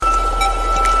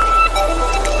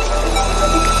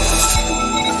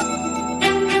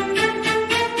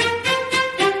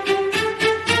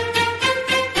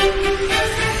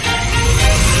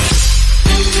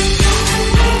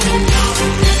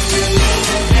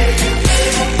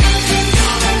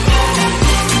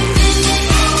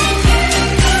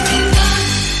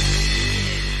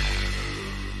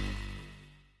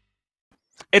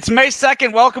It's May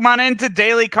 2nd. Welcome on into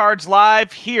Daily Cards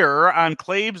Live here on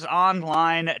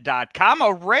ClavesOnline.com.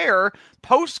 A rare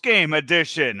post-game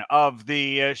edition of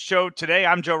the show today.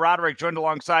 I'm Joe Roderick, joined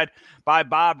alongside by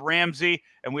Bob Ramsey,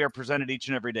 and we are presented each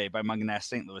and every day by Mungenast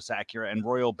St. Louis Acura and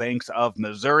Royal Banks of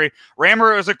Missouri.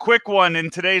 Rammer, it was a quick one in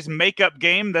today's makeup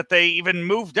game that they even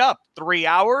moved up 3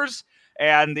 hours,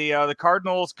 and the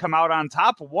Cardinals come out on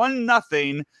top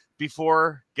 1-0.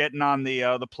 Before getting on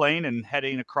the plane and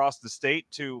heading across the state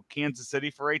to Kansas City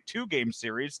for a 2-game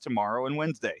series tomorrow and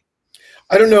Wednesday.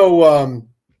 I don't know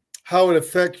how it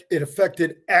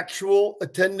affected actual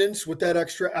attendance with that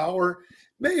extra hour.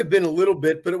 May have been a little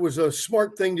bit, but it was a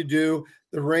smart thing to do.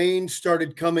 The rain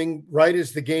started coming right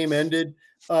as the game ended.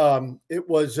 It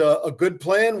was a good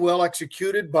plan, well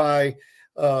executed by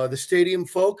the stadium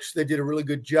folks. They did a really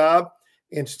good job.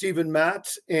 And Steven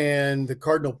Matz and the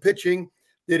Cardinal pitching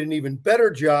did an even better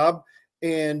job,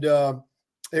 and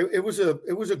it was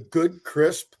a good,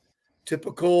 crisp, not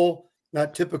typical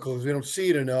because we don't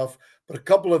see it enough, but a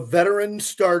couple of veteran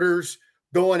starters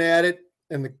going at it,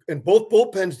 and both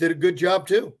bullpens did a good job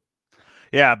too.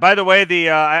 Yeah. By the way,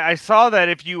 I saw that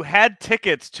if you had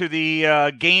tickets to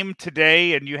the game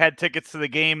today, and you had tickets to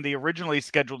the originally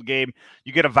scheduled game,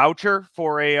 you get a voucher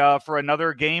for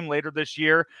another game later this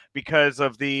year because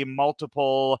of the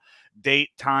multiple date,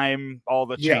 time, all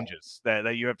the changes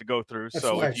that you have to go through. That's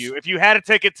so nice. if you had a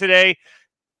ticket today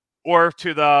or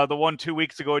to the one 2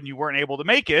 weeks ago and you weren't able to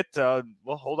make it, well,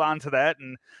 hold on to that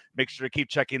and make sure to keep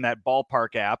checking that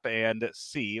Ballpark app and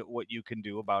see what you can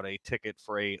do about a ticket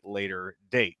for a later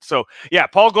date. So yeah,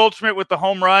 Paul Goldschmidt with the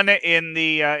home run in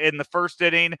the first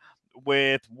inning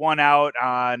with 1 out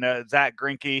on Zach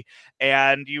Greinke,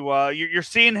 and you're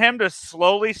seeing him to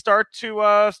slowly start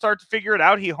to figure it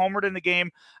out. He homered in the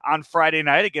game on Friday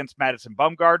night against Madison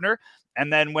Bumgarner, and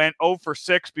then went 0 for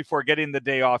 6 before getting the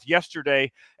day off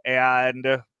yesterday, and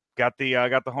got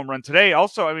the home run today.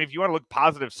 Also, I mean, if you want to look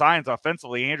positive signs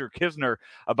offensively, Andrew Knizner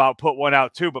about put one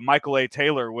out too, but Michael A.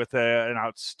 Taylor with an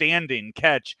outstanding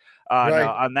catch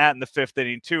on that in the 5th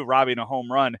inning too, robbing a home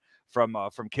run from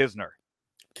Knizner.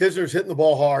 Knizner's hitting the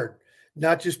ball hard,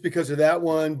 not just because of that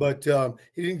one, but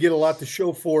he didn't get a lot to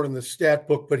show for it in the stat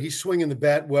book, but he's swinging the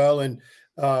bat well, and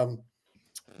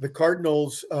the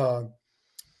Cardinals were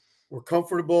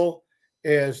comfortable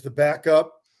as the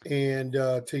backup and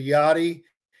to Yadi,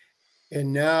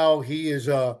 and now he is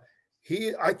I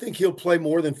think he'll play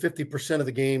more than 50% of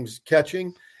the games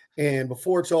catching, and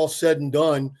before it's all said and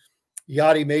done,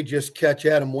 Yadi may just catch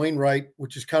Adam Wainwright,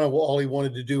 which is kind of all he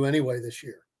wanted to do anyway this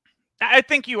year. I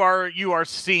think you are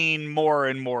seeing more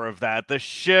and more of that. The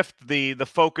shift, the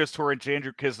focus towards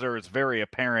Andrew Knizner is very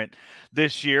apparent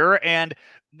this year. And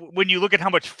when you look at how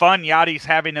much fun Yadi's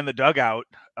having in the dugout,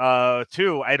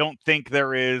 too, I don't think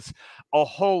there is a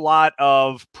whole lot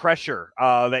of pressure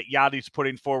that Yadi's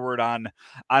putting forward on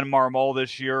Marmol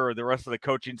this year or the rest of the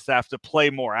coaching staff to play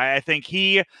more. I think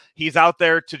he's out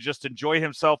there to just enjoy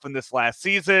himself in this last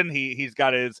season. He's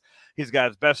got his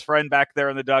best friend back there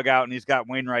in the dugout, and he's got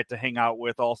Wainwright to hang out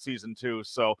with all season too.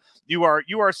 So you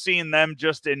are seeing them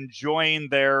just enjoying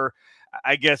their,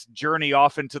 I guess, journey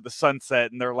off into the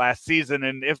sunset in their last season.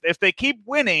 And if they keep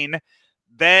winning,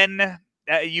 then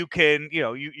you can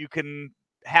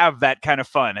have that kind of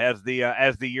fun as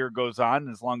the year goes on.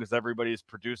 As long as everybody's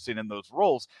producing in those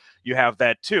roles, you have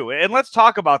that too. And let's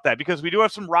talk about that because we do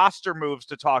have some roster moves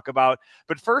to talk about.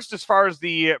 But first, as far as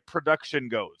the production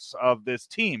goes of this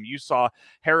team, you saw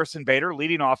Harrison Bader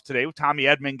leading off today with Tommy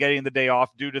Edman getting the day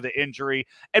off due to the injury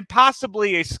and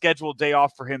possibly a scheduled day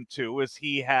off for him too, as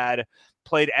he had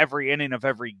played every inning of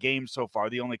every game so far,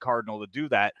 the only Cardinal to do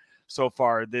that so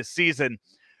far this season.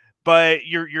 But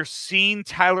you're seeing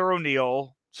Tyler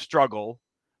O'Neill struggle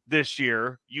this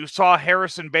year. You saw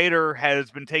Harrison Bader has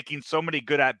been taking so many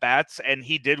good at-bats, and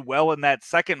he did well in that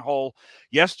second hole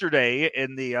yesterday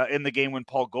in the game when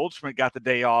Paul Goldschmidt got the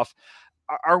day off.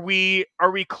 Are we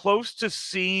close to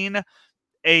seeing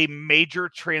a major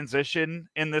transition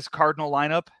in this Cardinal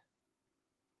lineup?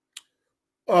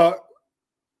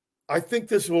 I think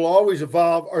this will always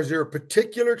evolve. Is there a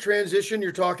particular transition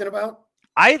you're talking about?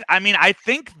 I mean, I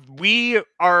think we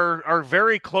are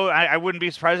very close. I wouldn't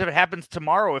be surprised if it happens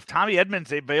tomorrow. If Tommy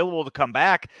Edman's available to come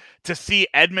back, to see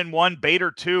Edman 1, Bader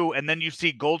 2, and then you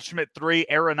see Goldschmidt 3,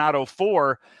 Arenado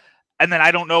 4, and then I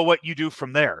don't know what you do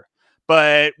from there.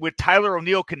 But with Tyler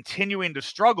O'Neill continuing to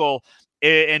struggle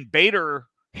and Bader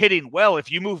hitting well,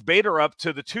 if you move Bader up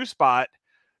to the 2 spot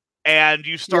and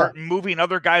you start moving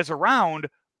other guys around,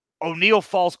 O'Neill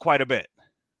falls quite a bit.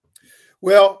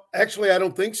 Well, actually, I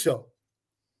don't think so.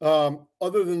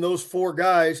 Other than those 4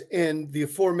 guys and the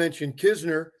aforementioned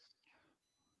Knizner,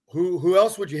 Who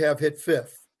else would you have hit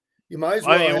fifth? You might as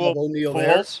well have O'Neill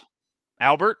there.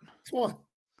 Albert. Come on.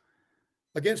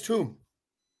 Against whom?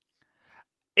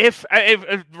 If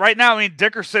right now, I mean,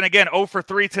 Dickerson again 0 for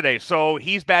 3 today, so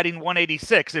he's batting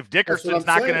 186. If Dickerson's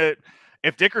not going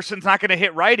to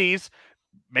hit righties,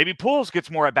 maybe Pujols gets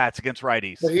more at bats against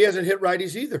righties. But he hasn't hit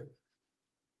righties either.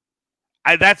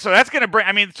 That's going to bring.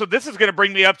 I mean, so this is going to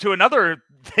bring me up to another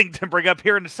thing to bring up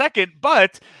here in a second.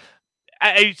 But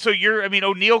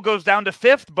O'Neill goes down to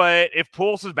fifth, but if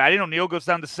Pujols is batting, O'Neill goes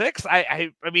down to sixth.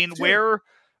 I mean, sure. Where?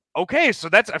 Okay, so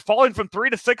that's falling from 3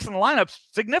 to 6 in the lineup.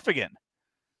 Significant.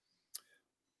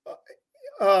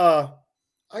 I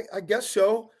guess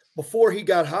so. Before he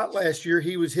got hot last year,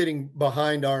 he was hitting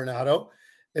behind Arenado,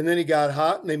 and then he got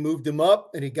hot and they moved him up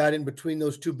and he got in between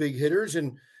those two big hitters,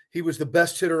 and he was the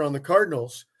best hitter on the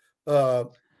Cardinals the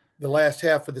last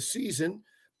half of the season.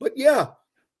 But yeah,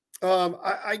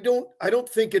 I don't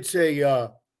think it's a I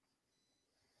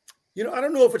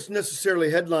don't know if it's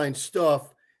necessarily headline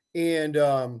stuff. And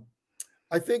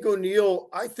I think O'Neill,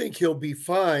 I think he'll be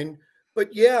fine.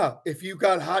 But yeah, if you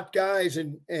got hot guys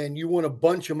and you want to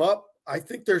bunch them up, I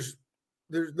think there's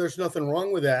nothing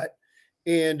wrong with that.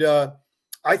 And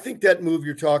I think that move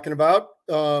you're talking about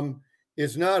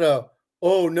is not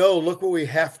oh no, look what we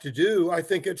have to do. I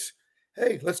think it's,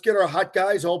 hey, let's get our hot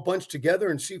guys all bunched together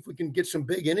and see if we can get some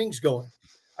big innings going.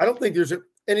 I don't think there's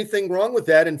anything wrong with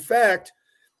that. In fact,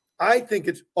 I think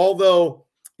although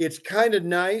it's kind of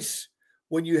nice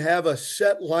when you have a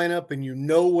set lineup and you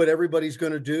know what everybody's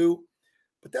going to do,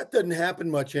 but that doesn't happen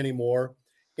much anymore.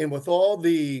 And with all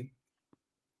the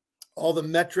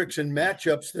metrics and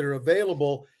matchups that are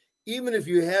available, even if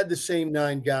you had the same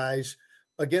 9 guys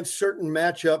against certain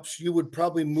matchups, you would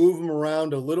probably move them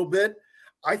around a little bit.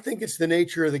 I think it's the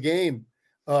nature of the game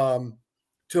to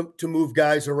move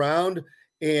guys around,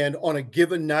 and on a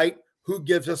given night, who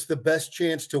gives us the best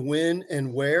chance to win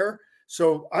and where.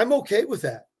 So I'm okay with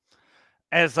that.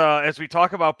 As we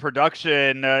talk about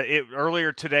production,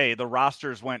 earlier today, the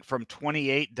rosters went from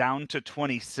 28 down to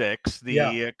 26.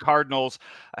 The Cardinals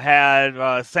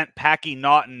had sent Packy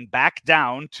Naughton back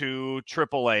down to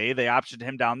AAA. They optioned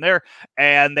him down there,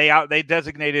 and they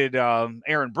designated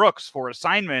Aaron Brooks for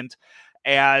assignment.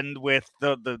 And with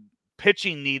the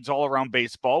pitching needs all around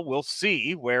baseball, we'll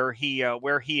see where he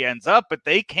ends up. But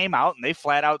they came out and they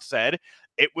flat out said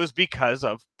it was because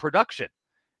of production.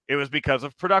 It was because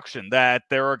of production that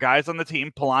there are guys on the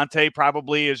team. Pallante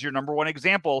probably is your number one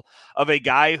example of a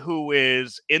guy who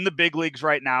is in the big leagues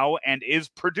right now and is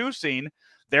producing.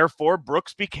 Therefore,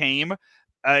 Brooks became,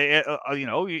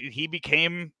 he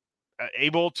became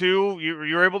able to.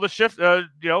 You're able to shift,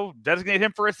 designate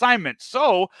him for assignment.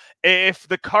 So if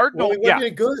the Cardinals,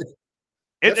 good.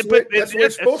 That's the way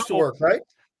it's supposed to work, right?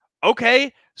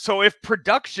 Okay, so if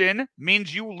production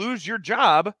means you lose your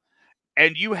job,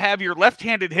 and you have your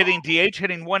left-handed hitting DH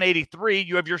hitting 183,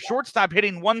 you have your shortstop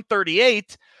hitting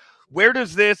 138, where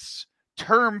does this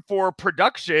term for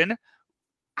production,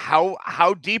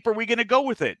 how deep are we going to go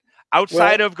with it?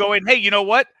 Outside of going, hey, you know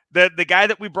what? The guy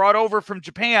that we brought over from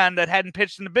Japan that hadn't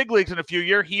pitched in the big leagues in a few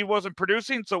years, he wasn't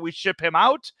producing, so we ship him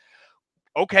out.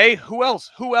 Okay, who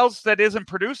else? Who else that isn't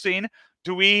producing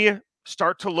do we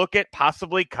start to look at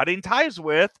possibly cutting ties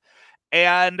with?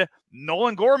 And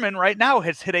Nolan Gorman right now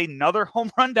has hit another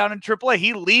home run down in AAA.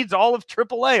 He leads all of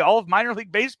AAA, all of minor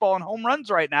league baseball in home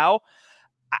runs right now.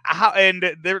 And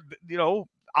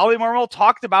Oli Marmol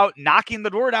talked about knocking the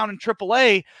door down in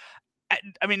AAA.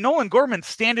 I mean, Nolan Gorman's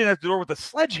standing at the door with a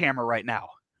sledgehammer right now.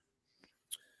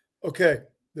 Okay.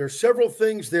 There are several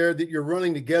things there that you're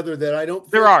running together that I don't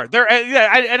think.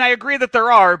 And I agree that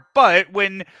there are, but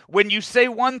when you say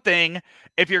one thing,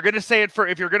 if you're going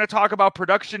to talk about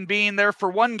production being there for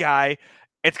one guy,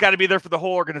 it's got to be there for the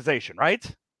whole organization,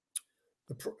 right?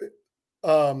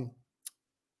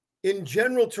 In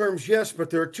general terms, yes, but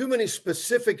there are too many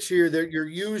specifics here that you're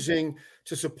using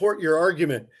to support your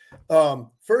argument.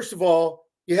 First of all,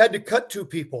 you had to cut 2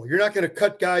 people. You're not going to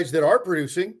cut guys that are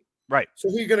producing. Right. So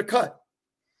who are you going to cut?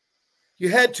 You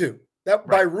had to.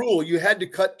 By rule, you had to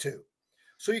cut 2.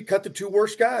 So you cut the 2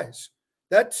 worst guys.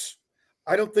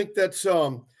 I don't think that's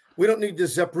we don't need the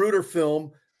Zapruder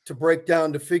film to break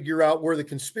down to figure out where the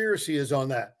conspiracy is on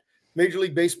that. Major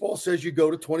League Baseball says you go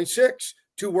to 26.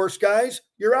 2 worst guys,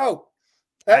 you're out.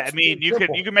 I mean, you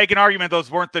can make an argument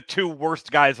those weren't the 2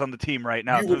 worst guys on the team right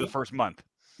now through the first month.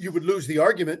 You would lose the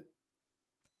argument.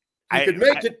 You could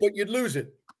make it, but you'd lose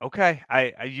it. Okay.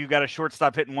 You got a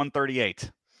shortstop hitting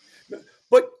 138.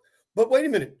 But wait a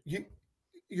minute.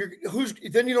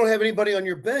 Then you don't have anybody on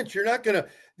your bench. You're not gonna.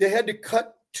 They had to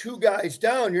cut 2 guys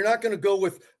down. You're not gonna go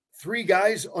with 3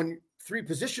 guys on three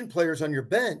position players on your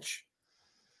bench,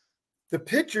 the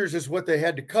pitchers is what they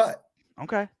had to cut.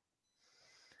 Okay.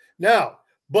 Now,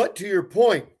 but to your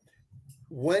point,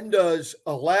 when does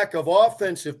a lack of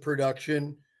offensive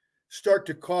production start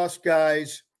to cost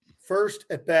guys first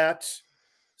at bats,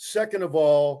 second of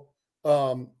all,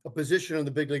 a position on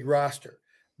the big league roster?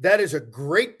 That is a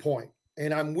great point,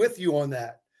 and I'm with you on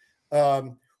that.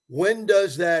 When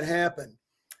does that happen?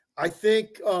 I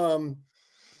think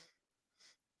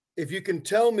if you can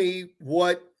tell me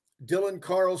what Dylan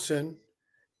Carlson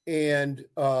and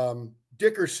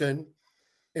Dickerson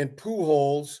and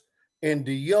Pujols and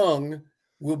DeYoung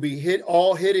will be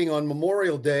hitting on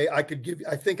Memorial Day, I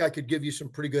think I could give you some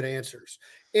pretty good answers.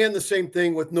 And the same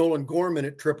thing with Nolan Gorman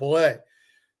at AAA.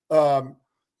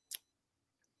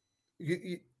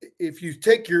 If you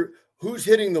take who's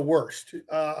hitting the worst,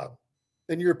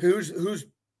 and who's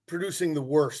producing the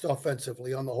worst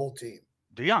offensively on the whole team?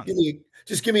 DeYoung.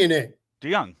 Just give me a name.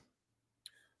 DeYoung.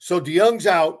 So DeYoung's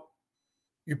out.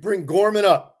 You bring Gorman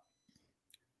up.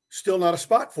 Still not a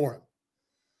spot for him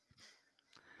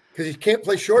because he can't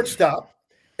play shortstop.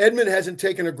 Edman hasn't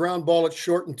taken a ground ball at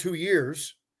short in 2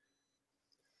 years.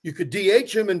 You could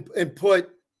DH him and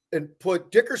put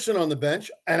Dickerson on the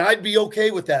bench, and I'd be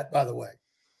okay with that, by the way.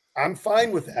 I'm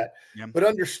fine with that. Yeah. But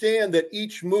understand that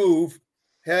each move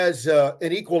has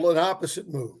an equal and opposite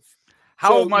move.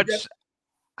 How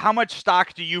much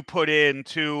stock do you put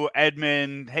into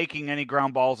Edman taking any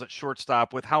ground balls at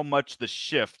shortstop with how much the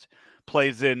shift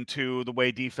plays into the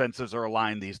way defenses are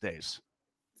aligned these days?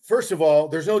 First of all,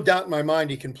 there's no doubt in my mind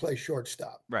he can play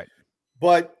shortstop. Right.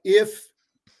 But if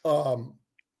and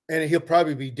he'll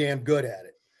probably be damn good at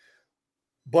it.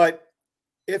 But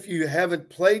if you haven't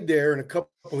played there in a couple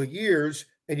of years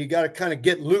and you got to kind of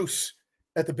get loose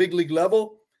at the big league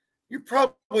level, you're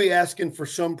probably asking for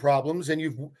some problems, and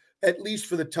you've, at least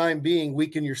for the time being,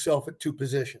 weakened yourself at two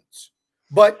positions.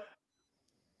 But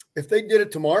if they did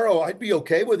it tomorrow, I'd be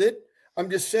okay with it. I'm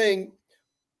just saying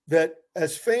that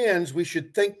as fans, we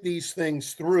should think these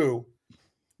things through.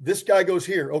 This guy goes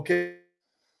here. Okay,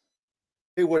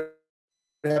 what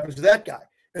happens to that guy?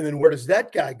 And then where does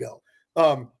that guy go?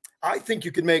 I think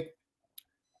you could make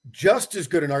just as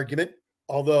good an argument,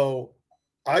 although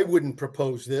I wouldn't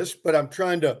propose this, but I'm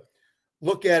trying to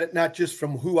look at it not just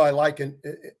from who I like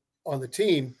on the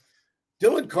team.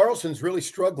 Dylan Carlson's really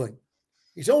struggling.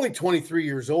 He's only 23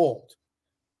 years old.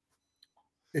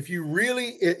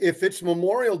 If it's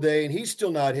Memorial Day and he's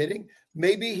still not hitting,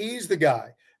 maybe he's the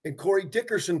guy. And Corey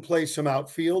Dickerson plays some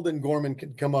outfield and Gorman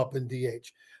can come up and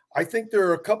DH. I think there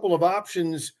are a couple of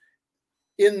options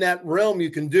in that realm you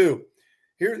can do.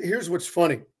 Here's what's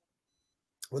funny.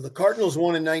 When the Cardinals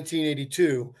won in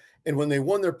 1982, and when they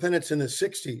won their pennants in the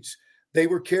 60s, they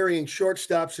were carrying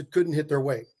shortstops that couldn't hit their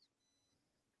weight.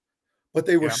 But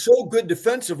they were so good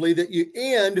defensively that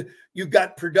you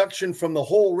got production from the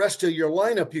whole rest of your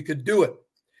lineup. You could do it.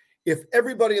 If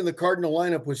everybody in the Cardinal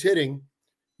lineup was hitting,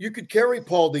 you could carry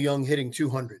Paul DeYoung hitting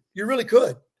 200. You really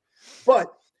could.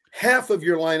 But half of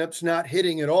your lineup's not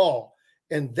hitting at all.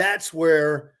 And that's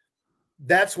when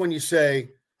you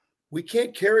say, we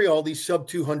can't carry all these sub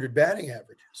 200 batting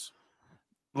averages.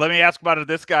 Let me ask about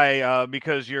this guy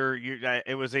because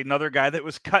it was another guy that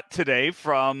was cut today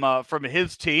from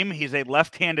his team. He's a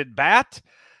left-handed bat.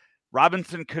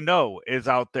 Robinson Cano is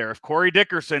out there. If Corey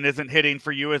Dickerson isn't hitting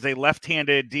for you as a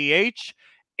left-handed DH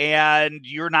and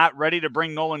you're not ready to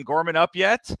bring Nolan Gorman up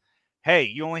yet, hey,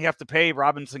 you only have to pay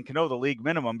Robinson Cano the league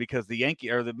minimum because the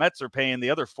Mets are paying the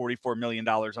other $44 million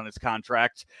on his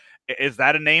contract. Is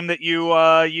that a name that you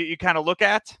kind of look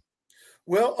at?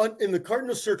 Well, in the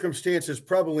Cardinals' circumstances,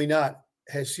 probably not.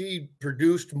 Has he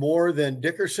produced more than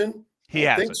Dickerson? He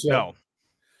hasn't. So. No.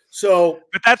 So,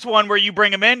 but that's one where you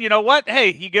bring him in. You know what?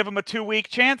 Hey, you give him a 2-week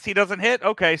chance. He doesn't hit.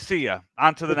 Okay, see ya.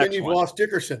 On to the next one. Then you've lost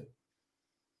Dickerson.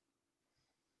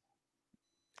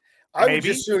 I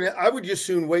would just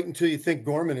soon wait until you think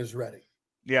Gorman is ready.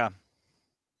 Yeah.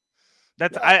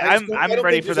 I'm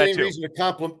ready for that too. Any reason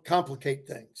to complicate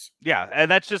things. Yeah, and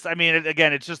that's just,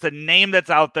 again, it's just a name that's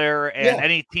out there, and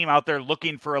any team out there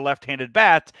looking for a left-handed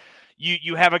bat,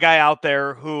 you have a guy out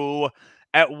there who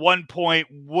at one point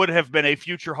would have been a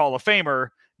future Hall of Famer,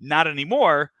 not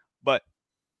anymore, but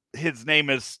his name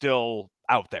is still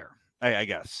out there, I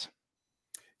guess.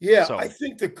 Yeah, so. I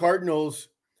think the Cardinals,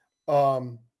 I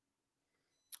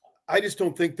just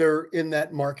don't think they're in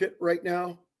that market right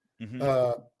now.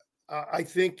 Mm-hmm. I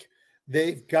think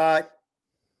they've got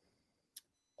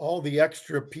all the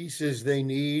extra pieces they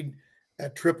need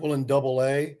at Triple and Double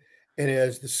A. And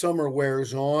as the summer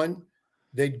wears on,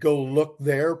 they'd go look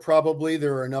there. Probably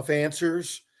there are enough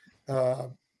answers.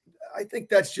 I think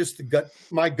that's just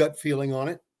my gut feeling on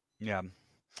it. Yeah.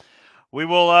 We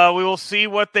will see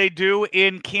what they do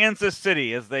in Kansas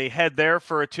City as they head there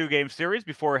for a 2-game series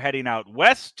before heading out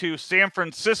west to San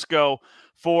Francisco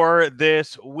for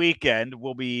this weekend.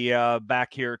 We'll be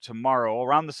back here tomorrow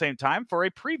around the same time for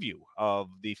a preview of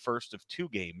the first of 2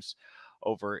 games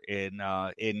over in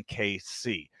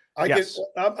KC. I'm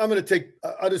going to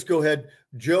I'll just go ahead.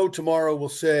 Joe tomorrow will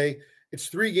say it's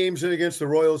 3 games in against the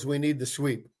Royals. We need the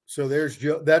sweep. So there's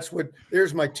Joe.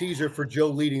 There's my teaser for Joe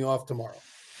leading off tomorrow.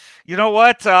 You know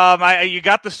what? You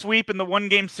got the sweep in the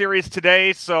 1-game series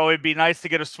today, so it'd be nice to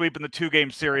get a sweep in the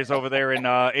 2-game series over there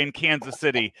in Kansas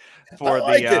City for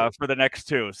the next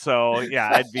 2. So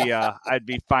yeah, I'd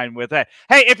be fine with that.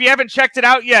 Hey, if you haven't checked it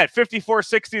out yet,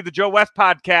 5460, the Joe West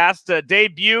podcast,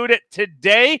 debuted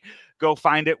today. Go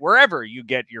find it wherever you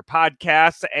get your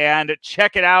podcasts and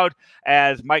check it out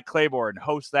as Mike Claiborne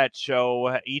hosts that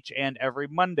show each and every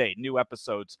Monday. New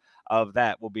episodes of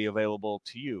that will be available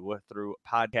to you through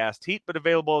Podcast Heat, but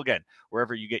available again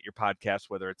wherever you get your podcasts,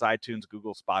 whether it's iTunes,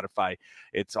 Google, Spotify.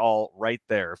 It's all right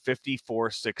there.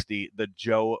 5460, the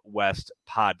Joe West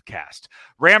podcast.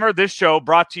 Rammer, this show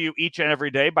brought to you each and every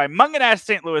day by Mungenast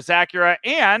St. Louis Acura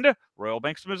and Royal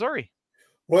Banks of Missouri.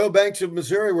 Royal Banks of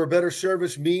Missouri, where better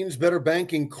service means better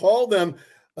banking. Call them.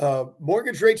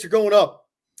 Mortgage rates are going up.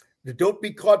 Don't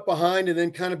be caught behind and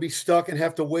then kind of be stuck and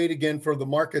have to wait again for the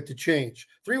market to change.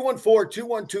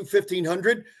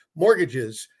 314-212-1500,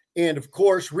 mortgages, and, of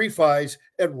course, refis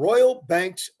at Royal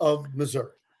Banks of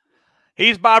Missouri.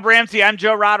 He's Bob Ramsey. I'm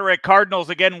Joe Roderick. Cardinals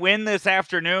again win this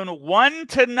afternoon,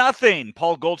 1-0.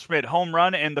 Paul Goldschmidt home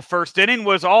run in the first inning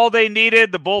was all they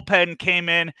needed. The bullpen came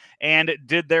in and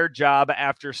did their job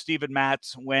after Steven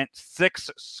Matz went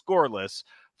 6 scoreless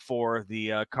for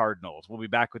the Cardinals. We'll be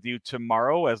back with you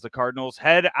tomorrow as the Cardinals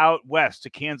head out west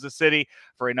to Kansas City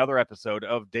for another episode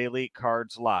of Daily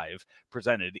Cards Live,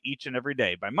 presented each and every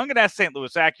day by Mungenast St.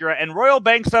 Louis Acura and Royal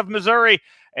Banks of Missouri.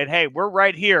 And hey, we're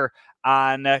right here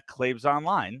on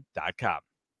ClaibsOnline.com.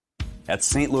 At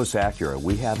St. Louis Acura,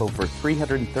 we have over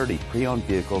 330 pre-owned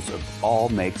vehicles of all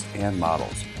makes and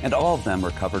models. And all of them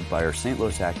are covered by our St.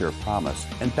 Louis Acura Promise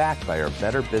and backed by our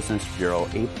Better Business Bureau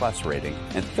A+ rating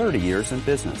and 30 years in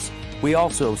business. We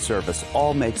also service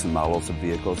all makes and models of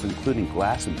vehicles, including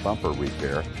glass and bumper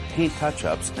repair, paint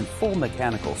touch-ups, and full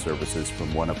mechanical services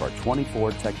from one of our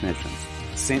 24 technicians.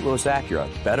 St. Louis Acura,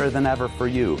 better than ever for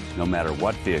you, no matter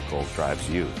what vehicle drives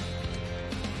you.